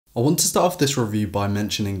I want to start off this review by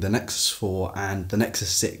mentioning the Nexus 4 and the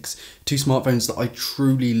Nexus 6, two smartphones that I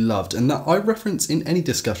truly loved and that I reference in any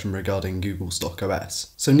discussion regarding Google Stock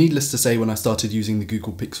OS. So needless to say, when I started using the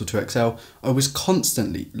Google Pixel 2 XL, I was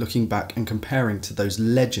constantly looking back and comparing to those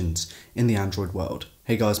legends in the Android world.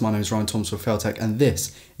 Hey guys, my name is Ryan Thomas with Failtech, and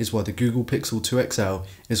this is why the Google Pixel 2 XL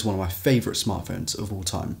is one of my favourite smartphones of all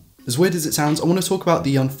time. As weird as it sounds, I want to talk about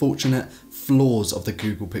the unfortunate flaws of the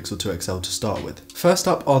Google Pixel 2 XL to start with. First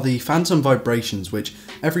up are the phantom vibrations, which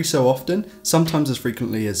every so often, sometimes as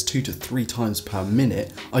frequently as 2 to 3 times per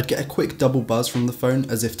minute, I'd get a quick double buzz from the phone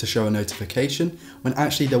as if to show a notification, when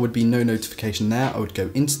actually there would be no notification there. I would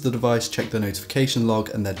go into the device, check the notification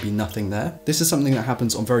log, and there'd be nothing there. This is something that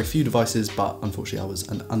happens on very few devices, but unfortunately I was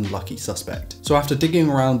an unlucky suspect. So after digging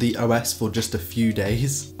around the OS for just a few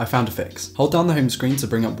days, I found a fix. Hold down the home screen to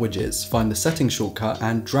bring up widgets, find the settings shortcut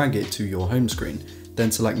and drag it to your home screen.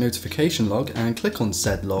 Then select notification log and click on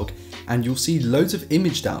said log, and you'll see loads of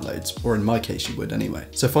image downloads, or in my case you would anyway.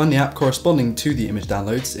 So find the app corresponding to the image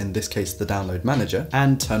downloads, in this case the download manager,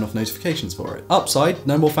 and turn off notifications for it. Upside,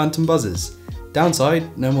 no more phantom buzzes.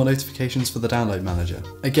 Downside, no more notifications for the download manager.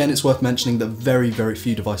 Again, it's worth mentioning that very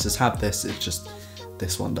few devices have this, it's just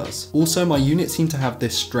this one does. Also, my unit seemed to have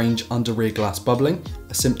this strange under rear glass bubbling,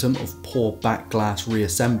 a symptom of poor back glass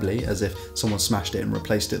reassembly, as if someone smashed it and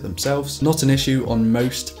replaced it themselves. Not an issue on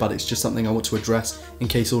most, but it's just something I want to address in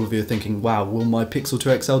case all of you are thinking, wow, will my Pixel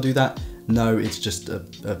 2 XL do that? No, it's just a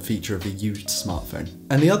feature of a used smartphone.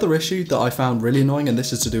 And the other issue that I found really annoying, and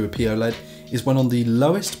this is to do with POLED, is when on the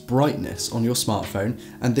lowest brightness on your smartphone,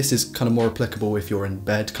 and this is kind of more applicable if you're in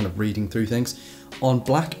bed kind of reading through things, on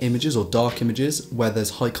black images or dark images where there's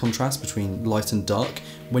high contrast between light and dark,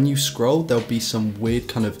 when you scroll there'll be some weird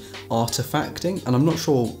kind of artifacting, and I'm not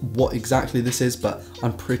sure what exactly this is, but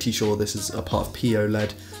I'm pretty sure this is a part of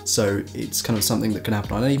POLED, so it's kind of something that can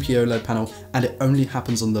happen on any POLED panel, and it only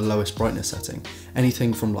happens on the lowest brightness setting.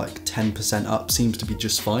 Anything from like 10% up seems to be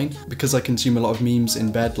just fine. Because I consume a lot of memes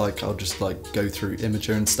in bed, like I'll just like go through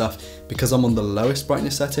Imager and stuff, because I'm on the lowest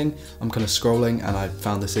brightness setting, I'm kind of scrolling and I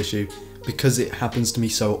found this issue. Because it happens to me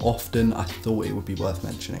so often, I thought it would be worth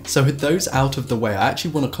mentioning. So with those out of the way, I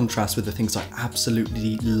actually want to contrast with the things I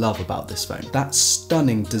absolutely love about this phone. That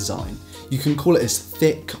stunning design. You can call it as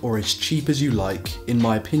thick or as cheap as you like. In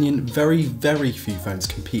my opinion, very few phones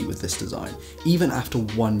compete with this design, even after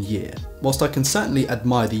 1 year. Whilst I can certainly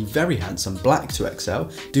admire the very handsome black 2 XL,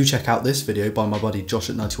 do check out this video by my buddy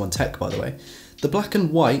Josh at 91Tech, by the way. The black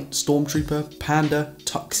and white Stormtrooper Panda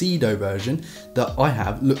Tuxedo version that I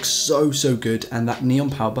have looks so good, and that neon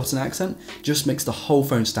power button accent just makes the whole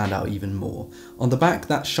phone stand out even more. On the back,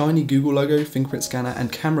 that shiny Google logo, fingerprint scanner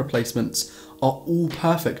and camera placements are all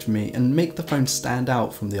perfect for me and make the phone stand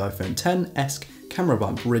out from the iPhone X-esque camera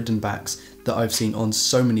bump ridden backs that I've seen on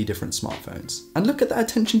so many different smartphones. And look at that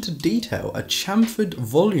attention to detail, a chamfered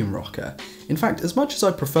volume rocker. In fact, as much as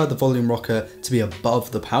I prefer the volume rocker to be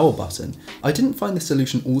above the power button, I didn't find the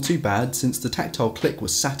solution all too bad, since the tactile click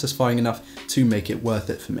was satisfying enough to make it worth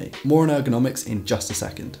it for me. More on ergonomics in just a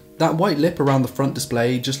second. That white lip around the front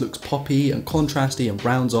display just looks poppy and contrasty and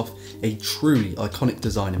rounds off a truly iconic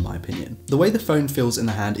design in my opinion. The way the phone feels in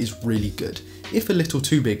the hand is really good, if a little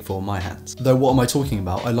too big for my hands. Though what am I talking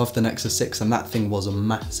about? I love the Nexus 6 and that thing was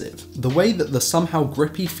massive. The way that the somehow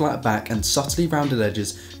grippy flat back and subtly rounded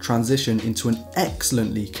edges transition into an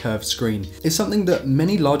excellently curved screen is something that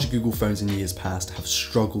many larger Google phones in years past have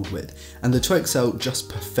struggled with, and the 2 XL just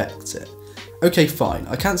perfects it. Okay, fine,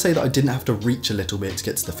 I can't say that I didn't have to reach a little bit to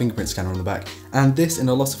get to the fingerprint scanner on the back, and this in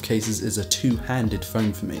a lot of cases is a two-handed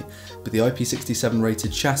phone for me, but the IP67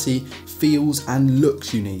 rated chassis feels and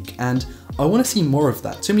looks unique, and I want to see more of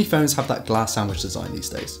that. Too many phones have that glass sandwich design these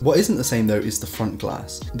days. What isn't the same though is the front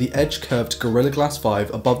glass. The edge curved Gorilla Glass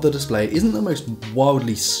 5 above the display isn't the most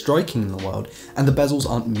wildly striking in the world, and the bezels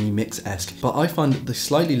aren't Mi Mix-esque, but I find that the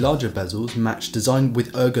slightly larger bezels match design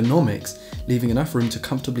with ergonomics, leaving enough room to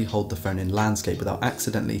comfortably hold the phone in landscape without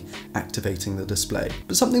accidentally activating the display.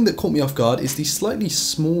 But something that caught me off guard is the slightly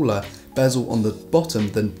smaller bezel on the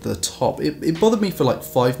bottom than the top. It bothered me for like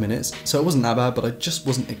 5 minutes, so it wasn't that bad, but I just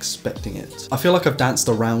wasn't expecting it. I feel like I've danced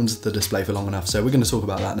around the display for long enough, so we're going to talk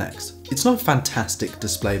about that next. It's not a fantastic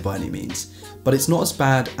display by any means, but it's not as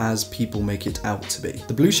bad as people make it out to be.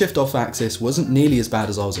 The blue shift off axis wasn't nearly as bad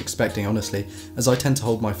as I was expecting, honestly, as I tend to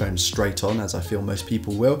hold my phone straight on, as I feel most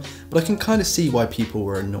people will, but I can kind of see why people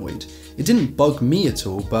were annoyed. It didn't bug me at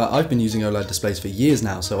all, but I've been using OLED displays for years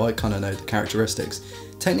now, so I kind of know the characteristics.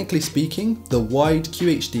 Technically speaking, the wide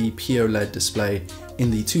QHD POLED display in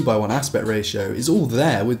the 2:1 aspect ratio is all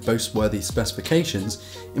there with boast-worthy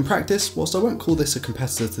specifications. In practice, whilst I won't call this a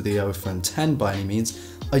competitor to the iPhone 10 by any means,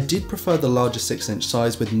 I did prefer the larger 6-inch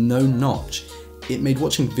size with no notch. It made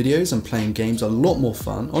watching videos and playing games a lot more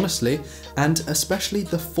fun, honestly, and especially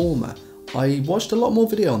the former. I watched a lot more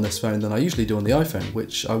video on this phone than I usually do on the iPhone,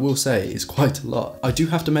 which I will say is quite a lot. I do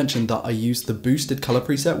have to mention that I used the boosted color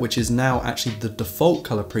preset, which is now actually the default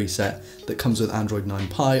color preset that comes with Android 9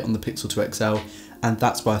 Pie on the Pixel 2 XL, and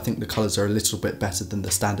that's why I think the colours are a little bit better than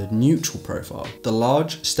the standard neutral profile. The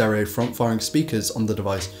large stereo front-firing speakers on the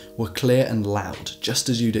device were clear and loud, just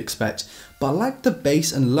as you'd expect, but lacked the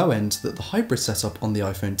bass and low end that the hybrid setup on the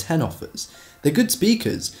iPhone 10 offers. They're good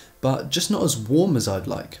speakers, but just not as warm as I'd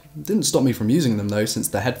like. It didn't stop me from using them though, since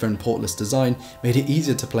the headphone portless design made it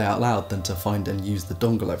easier to play out loud than to find and use the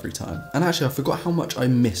dongle every time. And actually I forgot how much I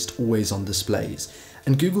missed always on displays.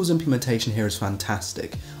 And Google's implementation here is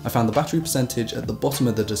fantastic. I found the battery percentage at the bottom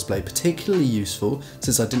of the display particularly useful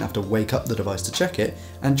since I didn't have to wake up the device to check it,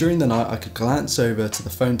 and during the night I could glance over to the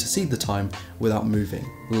phone to see the time without moving.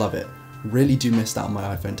 Love it. Really do miss that on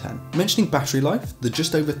my iPhone 10. Mentioning battery life, the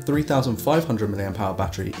just over 3500 mAh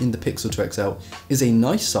battery in the Pixel 2 XL is a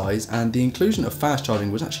nice size, and the inclusion of fast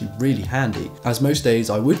charging was actually really handy, as most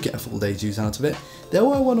days I would get a full day's use out of it. There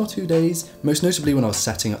were 1 or 2 days, most notably when I was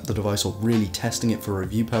setting up the device or really testing it for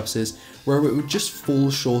review purposes, where it would just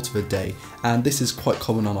fall short of a day, and this is quite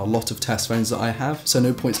common on a lot of test phones that I have, so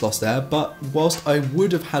no points lost there. But whilst I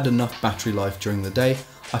would have had enough battery life during the day,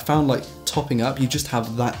 I found like topping up, you just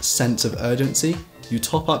have that sense of urgency. You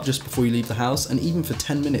top up just before you leave the house, and even for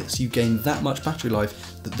 10 minutes you gain that much battery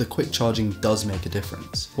life that the quick charging does make a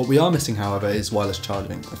difference. What we are missing, however, is wireless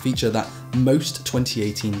charging, a feature that most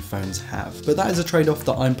 2018 phones have. But that is a trade-off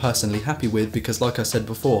that I'm personally happy with because, like I said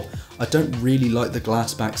before, I don't really like the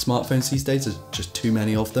glass back smartphones these days, there's just too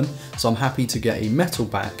many of them, so I'm happy to get a metal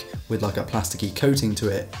back with like a plasticky coating to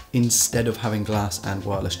it instead of having glass and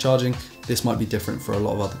wireless charging. This might be different for a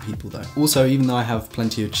lot of other people though. Also, even though I have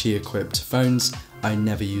plenty of Qi equipped phones, I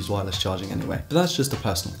never use wireless charging anyway, but that's just a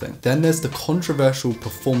personal thing. Then there's the controversial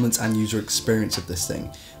performance and user experience of this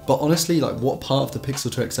thing. But honestly, like, what part of the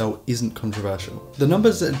Pixel 2 XL isn't controversial? The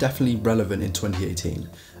numbers are definitely relevant in 2018.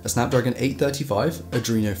 A Snapdragon 835,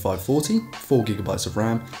 Adreno 540, 4GB of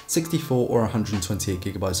RAM, 64 or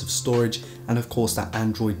 128GB of storage, and of course that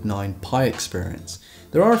Android 9 Pie experience.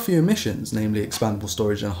 There are a few omissions, namely expandable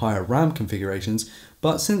storage and higher RAM configurations,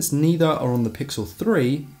 but since neither are on the Pixel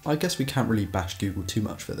 3, I guess we can't really bash Google too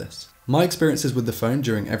much for this. My experiences with the phone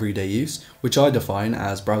during everyday use, which I define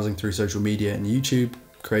as browsing through social media and YouTube,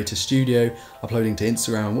 Creator Studio, uploading to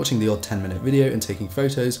Instagram and watching the odd 10-minute video and taking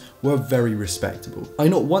photos, were very respectable. I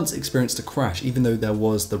not once experienced a crash, even though there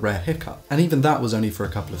was the rare hiccup, and even that was only for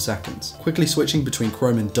a couple of seconds. Quickly switching between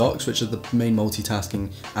Chrome and Docs, which are the main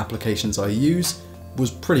multitasking applications I use,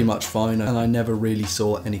 was pretty much fine, and I never really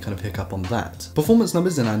saw any kind of hiccup on that. Performance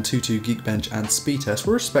numbers in Antutu, Geekbench and speed test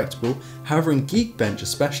were respectable, however in Geekbench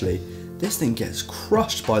especially, this thing gets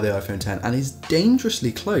crushed by the iPhone 10 and is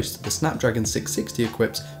dangerously close to the Snapdragon 660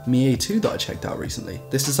 equipped Mi A2 that I checked out recently.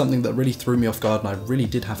 This is something that really threw me off guard, and I really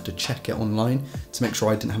did have to check it online to make sure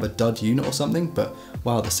I didn't have a dud unit or something, but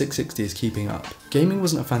wow, the 660 is keeping up. Gaming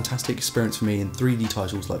wasn't a fantastic experience for me in 3D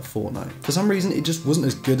titles like Fortnite. For some reason it just wasn't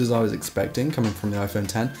as good as I was expecting coming from the iPhone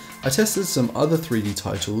 10. I tested some other 3D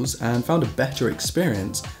titles and found a better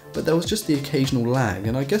experience, but there was just the occasional lag,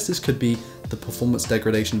 and I guess this could be the performance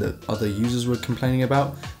degradation that other users were complaining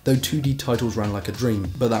about, though 2D titles ran like a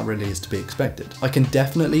dream, but that really is to be expected. I can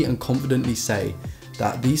definitely and confidently say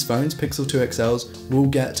that these phones, Pixel 2 XLs, will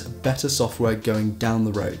get better software going down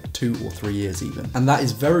the road, 2 or 3 years even. And that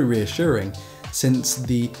is very reassuring, since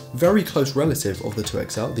the very close relative of the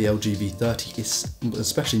 2XL, the LG V30, is,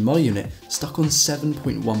 especially my unit, stuck on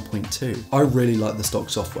 7.1.2. I really like the stock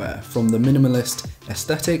software, from the minimalist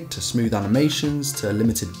aesthetic to smooth animations to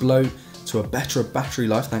limited bloat to a better battery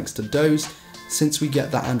life thanks to Doze. Since we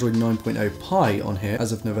get that Android 9.0 Pie on here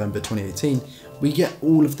as of November 2018, we get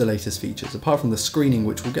all of the latest features, apart from the screening,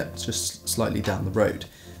 which we'll get just slightly down the road.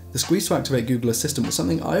 The squeeze to activate Google Assistant was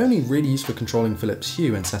something I only really use for controlling Philips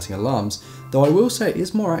Hue and setting alarms, though I will say it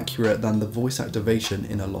is more accurate than the voice activation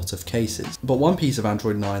in a lot of cases. But one piece of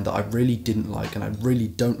Android 9 that I really didn't like, and I really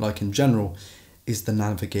don't like in general, is the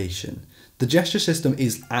navigation. The gesture system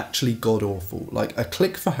is actually god awful, like a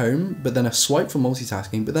click for home, but then a swipe for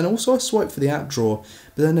multitasking, but then also a swipe for the app drawer,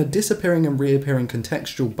 but then a disappearing and reappearing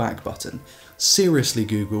contextual back button. Seriously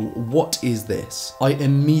Google, what is this? I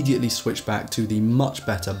immediately switched back to the much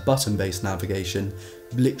better button-based navigation,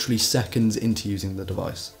 literally seconds into using the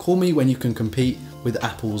device. Call me when you can compete with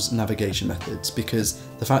Apple's navigation methods, because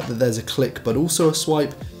the fact that there's a click but also a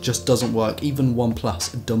swipe just doesn't work. Even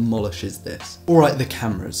OnePlus demolishes this. Alright, the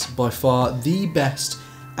cameras. By far the best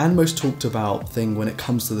and most talked about thing when it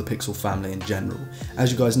comes to the Pixel family in general.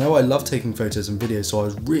 As you guys know, I love taking photos and videos, so I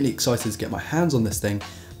was really excited to get my hands on this thing.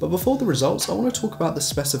 But before the results, I want to talk about the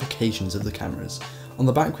specifications of the cameras. On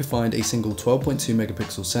the back we find a single 12.2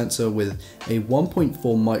 megapixel sensor with a 1.4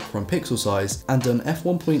 micron pixel size and an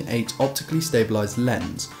f1.8 optically stabilized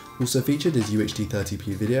lens. Also featured is UHD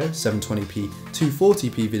 30p video, 720p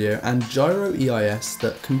 240p video and gyro EIS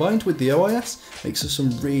that, combined with the OIS, makes for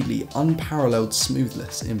some really unparalleled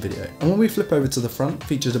smoothness in video. And when we flip over to the front,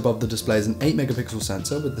 featured above the display is an 8 megapixel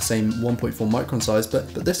sensor with the same 1.4 micron size,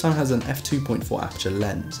 but this time has an f2.4 aperture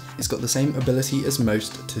lens. It's got the same ability as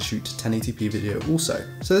most to shoot 1080p video also.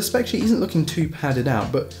 So the spec sheet isn't looking too padded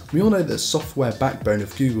out, but we all know that the software backbone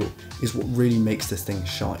of Google is what really makes this thing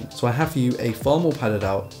shine. So I have for you a far more padded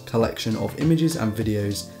out collection of images and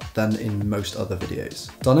videos than in most other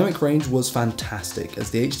videos. Dynamic range was fantastic,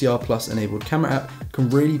 as the HDR Plus enabled camera app can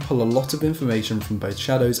really pull a lot of information from both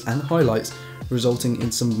shadows and highlights, resulting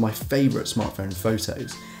in some of my favourite smartphone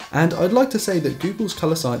photos. And I'd like to say that Google's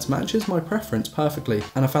colour science matches my preference perfectly,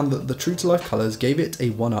 and I found that the true to life colours gave it a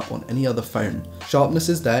 1-up on any other phone. Sharpness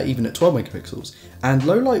is there even at 12 megapixels, and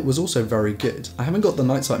low light was also very good. I haven't got the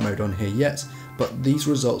night sight mode on here yet, but these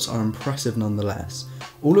results are impressive nonetheless.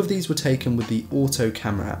 All of these were taken with the auto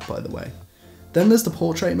camera app, by the way. Then there's the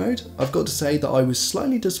portrait mode. I've got to say that I was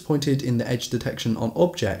slightly disappointed in the edge detection on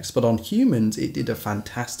objects, but on humans it did a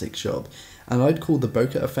fantastic job, and I'd call the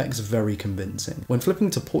bokeh effects very convincing. When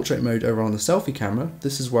flipping to portrait mode over on the selfie camera,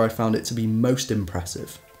 this is where I found it to be most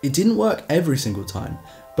impressive. It didn't work every single time,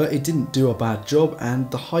 but it didn't do a bad job, and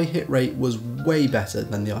the high hit rate was way better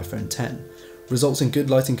than the iPhone X. Results in good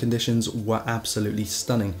lighting conditions were absolutely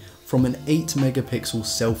stunning from an 8 megapixel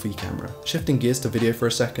selfie camera. Shifting gears to video for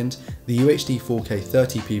a second, the UHD 4K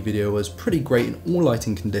 30p video was pretty great in all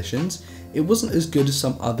lighting conditions. It wasn't as good as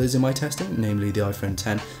some others in my testing, namely the iPhone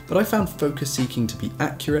X, but I found focus seeking to be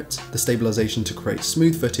accurate, the stabilization to create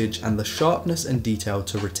smooth footage, and the sharpness and detail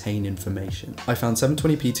to retain information. I found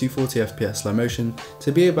 720p 240fps slow motion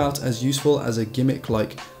to be about as useful as a gimmick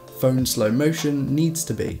like phone slow motion needs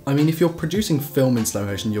to be. I mean, if you're producing film in slow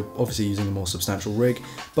motion, you're obviously using a more substantial rig,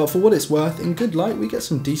 but for what it's worth, in good light we get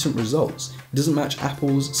some decent results. It doesn't match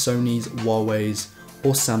Apple's, Sony's, Huawei's,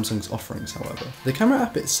 or Samsung's offerings, however. The camera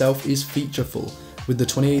app itself is featureful, with the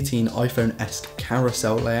 2018 iPhone-esque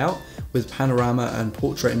carousel layout, with panorama and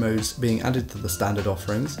portrait modes being added to the standard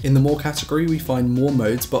offerings. In the more category we find more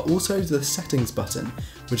modes, but also the settings button,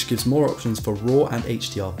 which gives more options for RAW and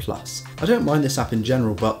HDR+. I don't mind this app in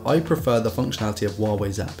general, but I prefer the functionality of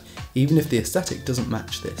Huawei's app, even if the aesthetic doesn't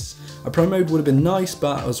match this. A pro mode would have been nice,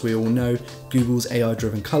 but as we all know, Google's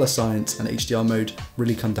AI-driven colour science and HDR mode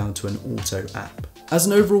really come down to an auto app. As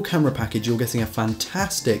an overall camera package, you're getting a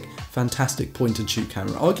fantastic point and shoot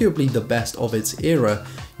camera, arguably the best of its era.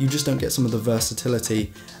 You just don't get some of the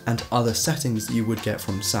versatility and other settings that you would get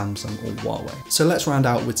from Samsung or Huawei. So let's round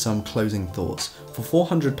out with some closing thoughts. For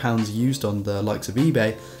 £400 used on the likes of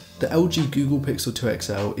eBay, the LG Google Pixel 2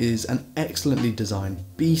 XL is an excellently designed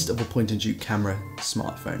beast of a point and shoot camera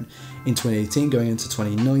smartphone in 2018 going into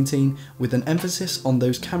 2019, with an emphasis on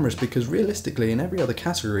those cameras, because realistically in every other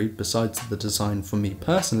category besides the design for me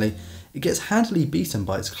personally, it gets handily beaten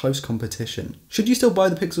by its close competition. Should you still buy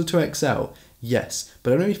the Pixel 2 XL? Yes,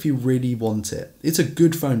 but only if you really want it. It's a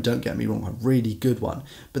good phone, don't get me wrong, a really good one,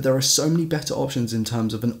 but there are so many better options in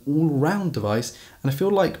terms of an all-round device, and I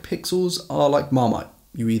feel like Pixels are like Marmite.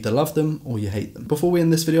 You either love them or you hate them. Before we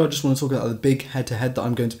end this video, I just want to talk about the big head-to-head that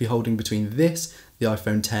I'm going to be holding between this, the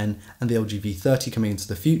iPhone X, and the LG V30 coming into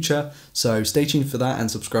the future. So stay tuned for that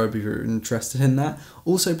and subscribe if you're interested in that.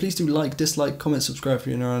 Also, please do like, dislike, comment, subscribe if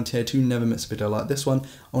you're new around here to never miss a video like this one.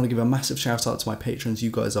 I want to give a massive shout out to my patrons.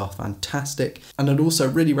 You guys are fantastic. And I'd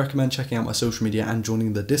also really recommend checking out my social media and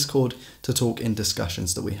joining the Discord to talk in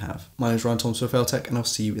discussions that we have. My name is Ryan Thompson with Tech, and I'll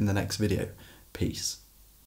see you in the next video. Peace.